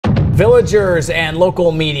Villagers and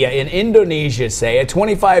local media in Indonesia say a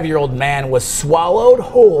 25-year-old man was swallowed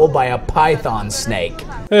whole by a python snake.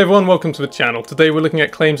 Hey everyone, welcome to the channel. Today we're looking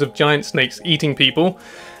at claims of giant snakes eating people.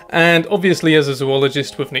 And obviously, as a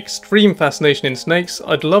zoologist with an extreme fascination in snakes,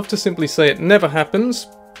 I'd love to simply say it never happens,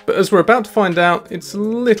 but as we're about to find out, it's a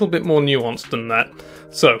little bit more nuanced than that.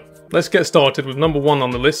 So, let's get started with number 1 on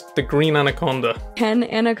the list, the green anaconda. Can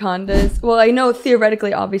anacondas, well, I know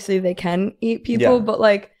theoretically, obviously they can eat people, but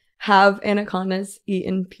like, have anacondas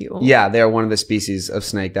eaten people? Yeah, they're one of the species of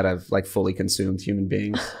snake that have like fully consumed human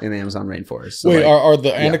beings in the Amazon rainforest. So, wait, like, are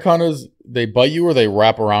the anacondas, they bite you or they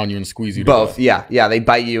wrap around you and squeeze you? Both, yeah. They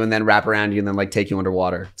bite you and then wrap around you and then like take you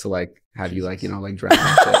underwater to like have you like, you know, like drown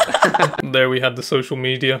and shit. There we had the social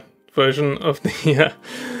media version of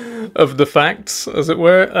the facts, as it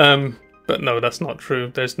were. But no, that's not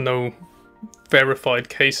true. There's no verified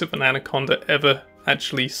case of an anaconda ever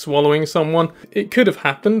actually swallowing someone. It could have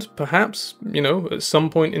happened, perhaps, you know, at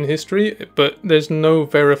some point in history, but there's no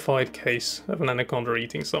verified case of an anaconda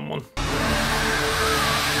eating someone.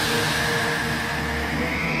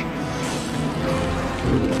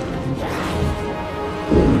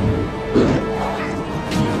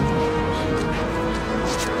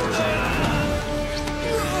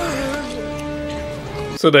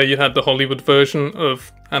 So there you had the Hollywood version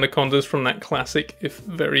of anacondas from that classic, if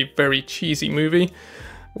very, very cheesy movie,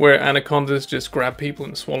 where anacondas just grab people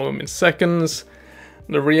and swallow them in seconds.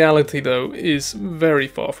 The reality, though, is very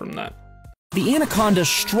far from that. The anaconda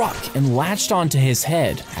struck and latched onto his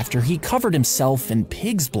head after he covered himself in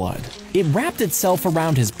pig's blood. It wrapped itself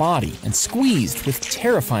around his body and squeezed with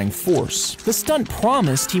terrifying force. The stunt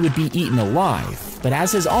promised he would be eaten alive, but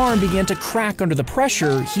as his arm began to crack under the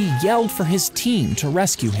pressure, he yelled for his team to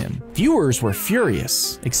rescue him. Viewers were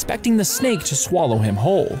furious, expecting the snake to swallow him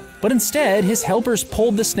whole, but instead his helpers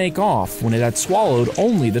pulled the snake off when it had swallowed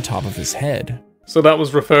only the top of his head. So that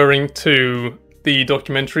was referring to the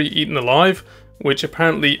documentary Eaten Alive, which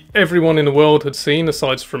apparently everyone in the world had seen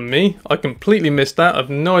aside from me. I completely missed that. I've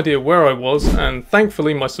no idea where I was, and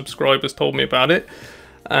thankfully my subscribers told me about it.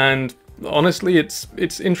 And honestly,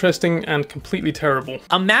 it's interesting and completely terrible.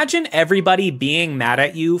 Imagine everybody being mad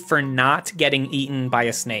at you for not getting eaten by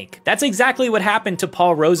a snake. That's exactly what happened to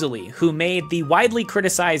Paul Rosalie, who made the widely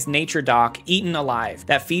criticized nature doc Eaten Alive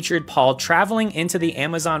that featured Paul traveling into the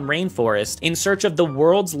Amazon rainforest in search of the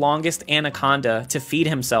world's longest anaconda to feed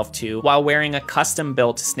himself to while wearing a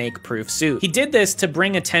custom-built snake-proof suit. He did this to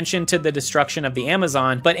bring attention to the destruction of the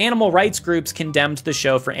Amazon, but animal rights groups condemned the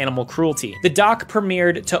show for animal cruelty. The doc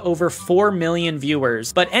premiered to over 4 million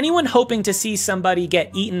viewers, but anyone hoping to see somebody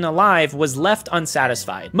get eaten alive was left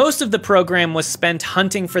unsatisfied. Most of the program was spent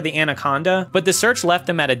hunting for the anaconda, but the search left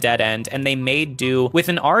them at a dead end and they made do with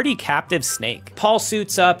an already captive snake. Paul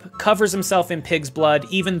suits up, covers himself in pig's blood,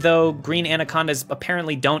 even though green anacondas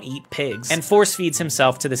apparently don't eat pigs, and force feeds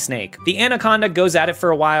himself to the snake. The anaconda goes at it for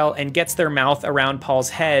a while and gets their mouth around Paul's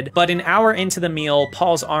head, but an hour into the meal,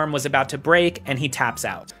 Paul's arm was about to break and he taps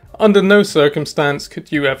out. Under no circumstance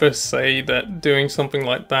could you ever say that doing something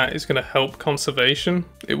like that is going to help conservation.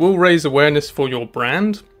 It will raise awareness for your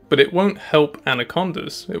brand, but it won't help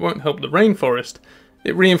anacondas. It won't help the rainforest.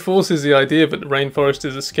 It reinforces the idea that the rainforest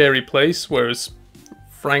is a scary place, whereas,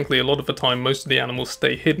 frankly, a lot of the time most of the animals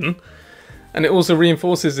stay hidden. And it also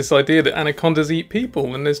reinforces this idea that anacondas eat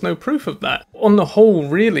people, and there's no proof of that. On the whole,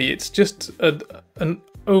 really, it's just an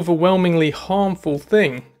overwhelmingly harmful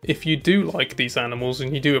thing if you do like these animals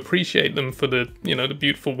and you do appreciate them for the, you know, the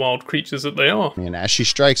beautiful wild creatures that they are. And as she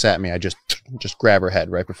strikes at me, I just grab her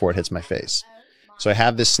head right before it hits my face. So I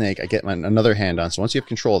have this snake, I get another hand on, so once you have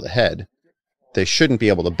control of the head, they shouldn't be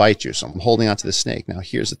able to bite you, so I'm holding onto the snake. Now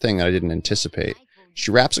here's the thing that I didn't anticipate.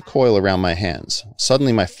 She wraps a coil around my hands.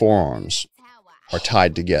 Suddenly my forearms are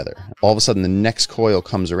tied together. All of a sudden the next coil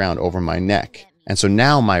comes around over my neck. And so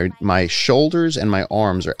now my shoulders and my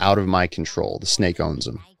arms are out of my control. The snake owns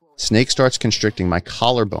them. Snake starts constricting. My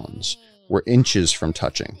collarbones were inches from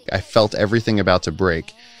touching. I felt everything about to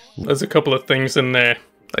break. There's a couple of things in there,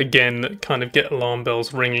 again, that kind of get alarm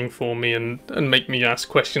bells ringing for me and make me ask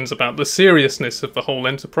questions about the seriousness of the whole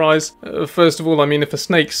enterprise. First of all, I mean, if a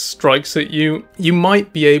snake strikes at you, you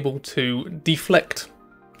might be able to deflect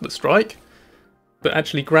the strike, but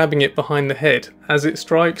actually grabbing it behind the head as it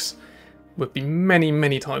strikes would be many,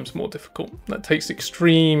 many times more difficult. That takes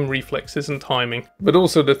extreme reflexes and timing. But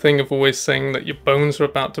also the thing of always saying that your bones are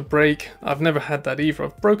about to break. I've never had that either.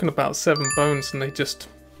 I've broken about 7 bones and they just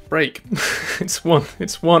break. It's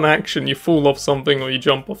one action. You fall off something or you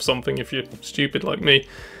jump off something if you're stupid like me,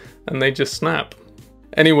 and they just snap.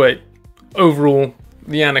 Anyway, overall,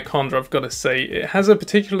 the anaconda, I've got to say, it has a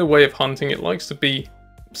particular way of hunting. It likes to be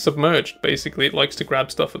submerged, basically. It likes to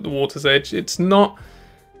grab stuff at the water's edge. It's not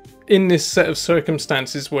in this set of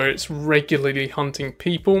circumstances where it's regularly hunting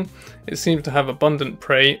people. It seems to have abundant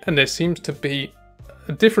prey, and there seems to be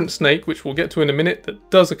a different snake, which we'll get to in a minute, that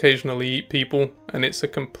does occasionally eat people, and it's a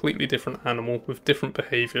completely different animal with different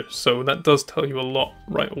behavior, so that does tell you a lot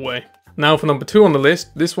right away. Now for number 2 on the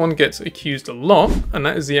list, this one gets accused a lot, and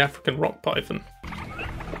that is the African rock python.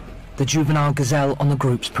 The juvenile gazelle on the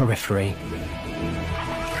group's periphery.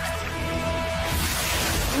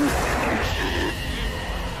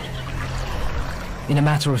 In a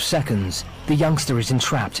matter of seconds, the youngster is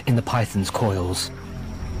entrapped in the python's coils.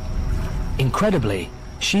 Incredibly,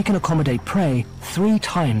 she can accommodate prey 3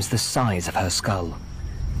 times the size of her skull.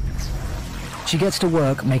 She gets to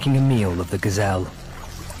work making a meal of the gazelle.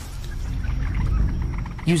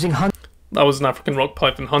 Using That was an African rock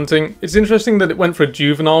python hunting. It's interesting that it went for a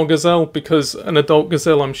juvenile gazelle, because an adult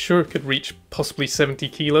gazelle I'm sure could reach possibly 70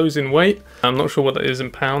 kilos in weight. I'm not sure what that is in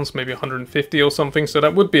pounds, maybe 150 or something, so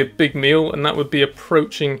that would be a big meal, and that would be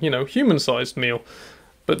approaching, you know, human-sized meal.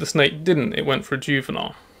 But the snake didn't, it went for a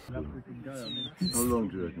juvenile. How long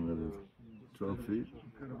do you reckon that is? 12 feet?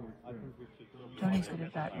 Tony's good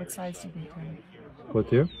at that. What size do you think, Tony? What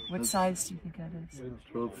here? What size do you think that is?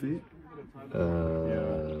 12 feet?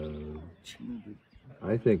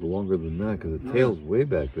 I think longer than that, because the tail's way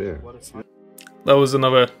back there. That was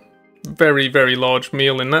another very, very large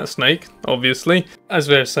meal in that snake, obviously. As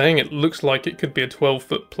they're saying, it looks like it could be a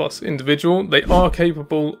 12-foot plus individual. They are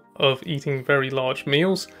capable of eating very large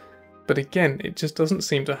meals, but again, it just doesn't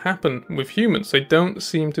seem to happen with humans. They don't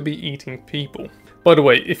seem to be eating people. By the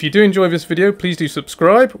way, if you do enjoy this video, please do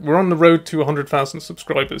subscribe. We're on the road to 100,000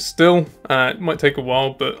 subscribers still. It might take a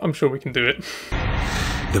while, but I'm sure we can do it.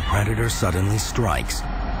 The predator suddenly strikes,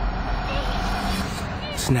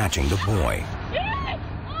 snatching the boy.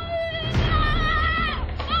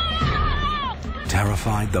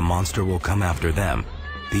 Terrified the monster will come after them,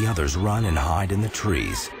 the others run and hide in the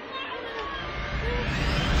trees.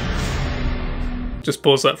 Just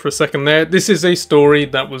pause that for a second there. This is a story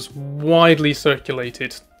that was widely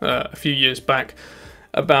circulated a few years back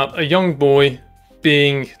about a young boy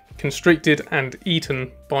being constricted and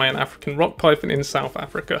eaten by an African rock python in South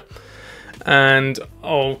Africa. And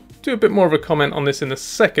I'll do a bit more of a comment on this in a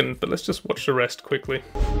second, but let's just watch the rest quickly.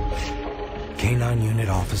 Canine unit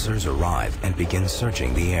officers arrive and begin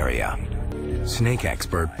searching the area. Snake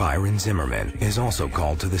expert Byron Zimmerman is also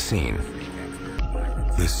called to the scene.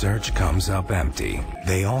 The search comes up empty.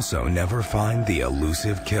 They also never find the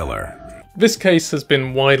elusive killer. This case has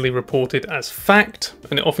been widely reported as fact,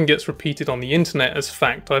 and it often gets repeated on the internet as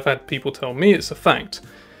fact. I've had people tell me it's a fact.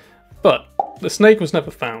 But the snake was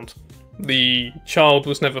never found. The child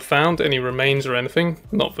was never found, any remains or anything.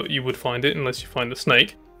 Not that you would find it unless you find the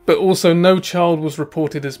snake. But also no child was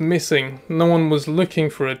reported as missing. No one was looking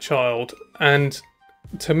for a child. And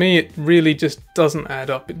to me it really just doesn't add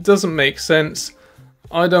up. It doesn't make sense.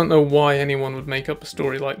 I don't know why anyone would make up a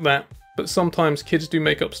story like that, but sometimes kids do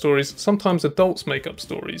make up stories, sometimes adults make up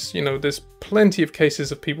stories. You know, there's plenty of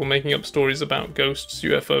cases of people making up stories about ghosts,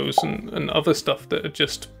 UFOs, and other stuff that are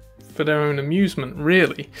just for their own amusement,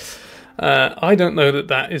 really. I don't know that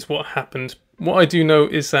that is what happened. What I do know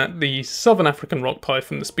is that the southern African rock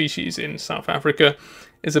python, the species in South Africa,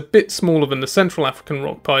 is a bit smaller than the central African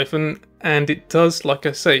rock python, and it does, like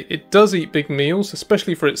I say, it does eat big meals,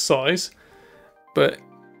 especially for its size. But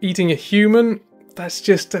eating a human,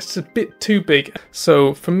 that's a bit too big.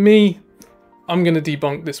 So for me, I'm going to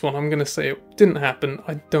debunk this one. I'm going to say it didn't happen.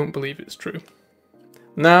 I don't believe it's true.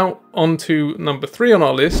 Now, on to number 3 on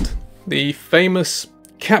our list, the famous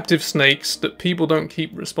captive snakes that people don't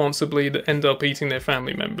keep responsibly that end up eating their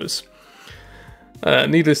family members.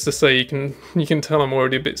 Needless to say, you can tell I'm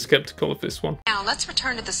already a bit skeptical of this one. Now let's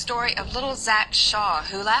return to the story of little Zach Shaw,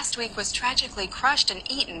 who last week was tragically crushed and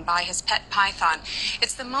eaten by his pet python.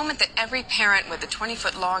 It's the moment that every parent with a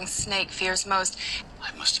 20-foot-long snake fears most.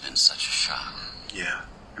 It must have been such a shock. Yeah.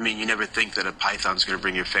 I mean, you never think that a python's going to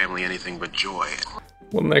bring your family anything but joy.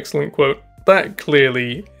 What an excellent quote. That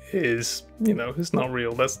clearly is, you know, it's not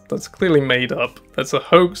real. That's clearly made up. That's a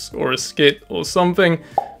hoax or a skit or something.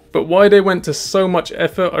 But why they went to so much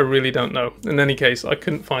effort, I really don't know. In any case, I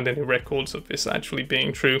couldn't find any records of this actually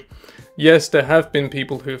being true. Yes, there have been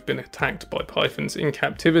people who have been attacked by pythons in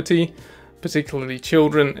captivity, particularly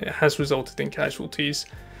children. It has resulted in casualties,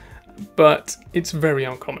 but it's very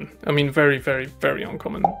uncommon. I mean, very, very, very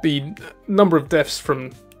uncommon. The number of deaths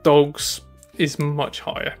from dogs is much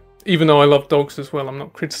higher. Even though I love dogs as well, I'm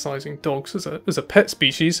not criticizing dogs as a pet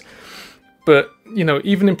species. But, you know,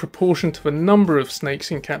 even in proportion to the number of snakes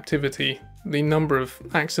in captivity, the number of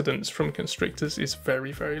accidents from constrictors is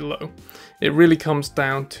very, very low. It really comes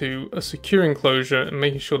down to a secure enclosure and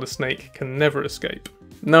making sure the snake can never escape.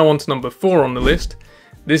 Now on to number 4 on the list.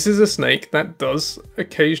 This is a snake that does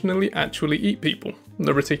occasionally actually eat people,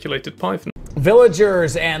 the reticulated python.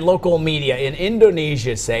 Villagers and local media in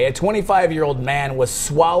Indonesia say a 25-year-old man was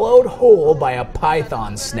swallowed whole by a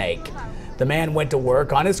python snake. The man went to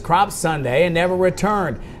work on his crop Sunday and never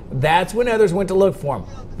returned. That's when others went to look for him.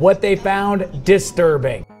 What they found,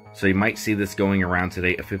 disturbing. So you might see this going around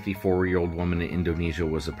today. A 54-year-old woman in Indonesia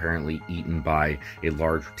was apparently eaten by a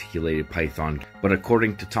large reticulated python. But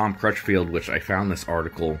according to Tom Crutchfield, which I found this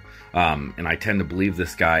article, and I tend to believe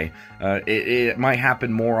this guy, it might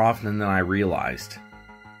happen more often than I realized.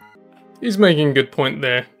 He's making a good point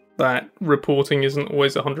there, that reporting isn't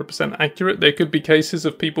always 100% accurate. There could be cases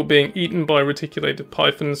of people being eaten by reticulated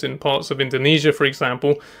pythons in parts of Indonesia, for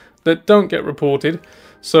example, that don't get reported.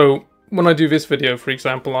 So when I do this video, for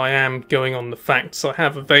example, I am going on the facts I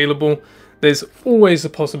have available. There's always a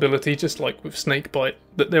possibility, just like with snakebite,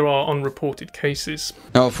 that there are unreported cases.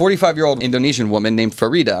 Now, a 45-year-old Indonesian woman named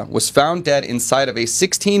Farida was found dead inside of a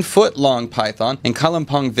 16-foot-long python in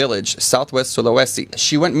Kalimpong village, southwest Sulawesi.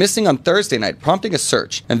 She went missing on Thursday night, prompting a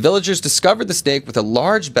search, and villagers discovered the snake with a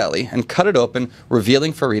large belly and cut it open,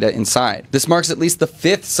 revealing Farida inside. This marks at least the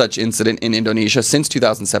 5th such incident in Indonesia since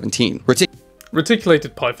 2017.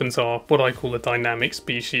 Reticulated pythons are what I call a dynamic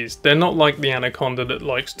species. They're not like the anaconda that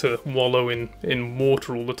likes to wallow in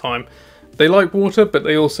water all the time. They like water, but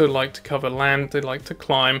they also like to cover land, they like to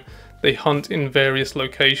climb, they hunt in various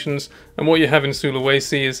locations, and what you have in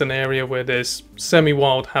Sulawesi is an area where there's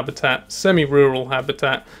semi-wild habitat, semi-rural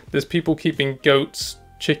habitat, there's people keeping goats,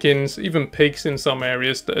 chickens, even pigs in some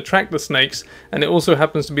areas that attract the snakes, and it also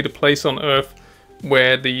happens to be the place on Earth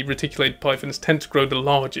where the reticulated pythons tend to grow the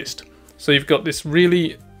largest. So you've got this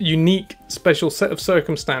really unique, special set of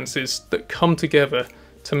circumstances that come together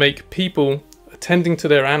to make people attending to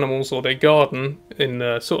their animals or their garden in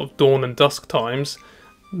the sort of dawn and dusk times,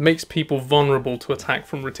 makes people vulnerable to attack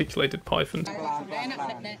from reticulated pythons.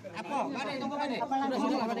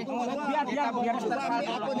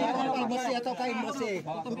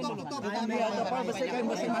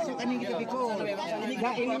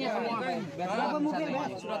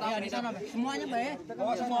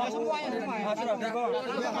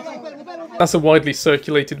 That's a widely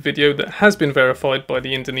circulated video that has been verified by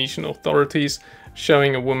the Indonesian authorities,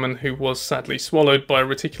 showing a woman who was sadly swallowed by a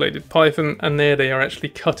reticulated python, and there they are actually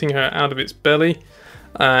cutting her out of its belly,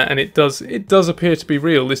 and it does appear to be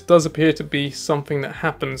real. This does appear to be something that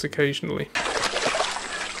happens occasionally.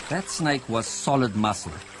 That snake was solid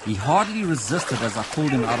muscle. He hardly resisted as I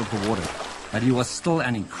pulled him out of the water, but he was still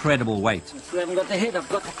an incredible weight. I haven't got the head, I've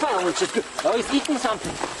got the tail, which is good. Oh, he's eating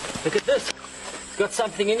something. Look at this. He's got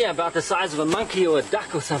something in here about the size of a monkey or a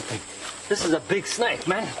duck or something. This is a big snake,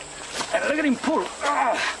 man. And look at him pull.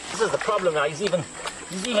 This is the problem now. He's even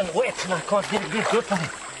wet, and I can't get a good grip on him.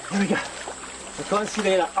 Here we go. I can't see the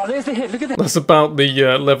head. Oh, there's the head. Look at that. That's about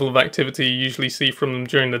the level of activity you usually see from them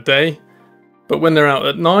during the day. But when they're out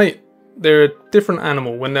at night, they're a different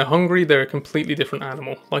animal. When they're hungry, they're a completely different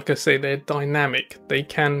animal. Like I say, they're dynamic. They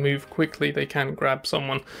can move quickly. They can grab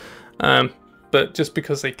someone. But just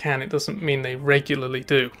because they can, it doesn't mean they regularly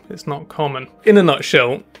do. It's not common. In a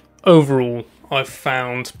nutshell, overall, I've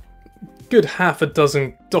found good half a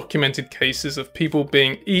dozen documented cases of people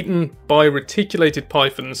being eaten by reticulated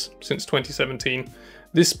pythons since 2017.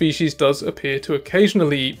 This species does appear to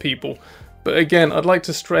occasionally eat people, but again, I'd like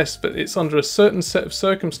to stress that it's under a certain set of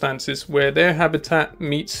circumstances where their habitat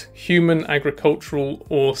meets human, agricultural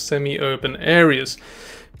or semi-urban areas.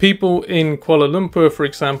 People in Kuala Lumpur, for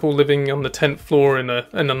example, living on the 10th floor in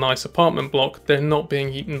a nice apartment block, they're not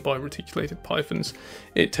being eaten by reticulated pythons.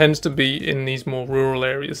 It tends to be in these more rural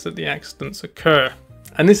areas that the accidents occur.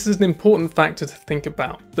 And this is an important factor to think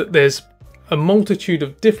about, that there's a multitude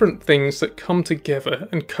of different things that come together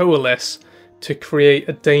and coalesce to create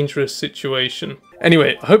a dangerous situation.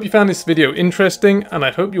 Anyway, I hope you found this video interesting, and I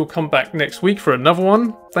hope you'll come back next week for another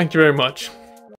one. Thank you very much.